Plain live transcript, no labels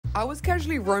I was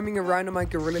casually roaming around on my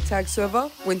Gorilla Tag server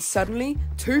when suddenly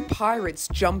 2 pirates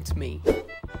jumped me.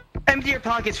 Empty your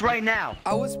pockets right now.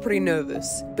 I was pretty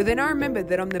nervous, but then I remembered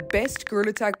that I'm the best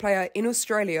Gorilla Tag player in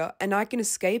Australia and I can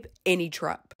escape any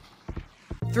trap.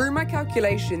 Through my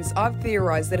calculations, I've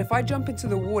theorized that if I jump into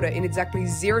the water in exactly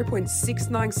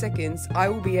 0.69 seconds, I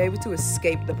will be able to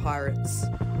escape the pirates.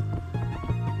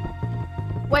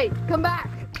 Wait, come back!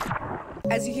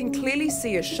 As you can clearly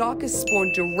see, a shark has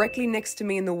spawned directly next to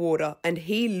me in the water, and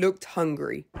he looked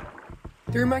hungry.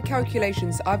 Through my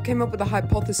calculations, I've come up with a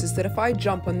hypothesis that if I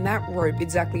jump on that rope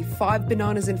exactly 5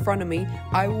 bananas in front of me,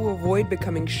 I will avoid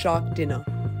becoming shark dinner.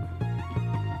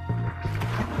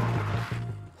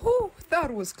 Whew,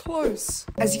 that was close.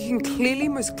 As you can clearly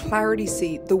most clarity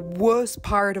see, the worst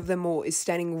pirate of them all is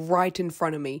standing right in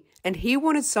front of me, and he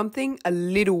wanted something a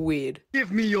little weird.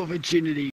 Give me your virginity.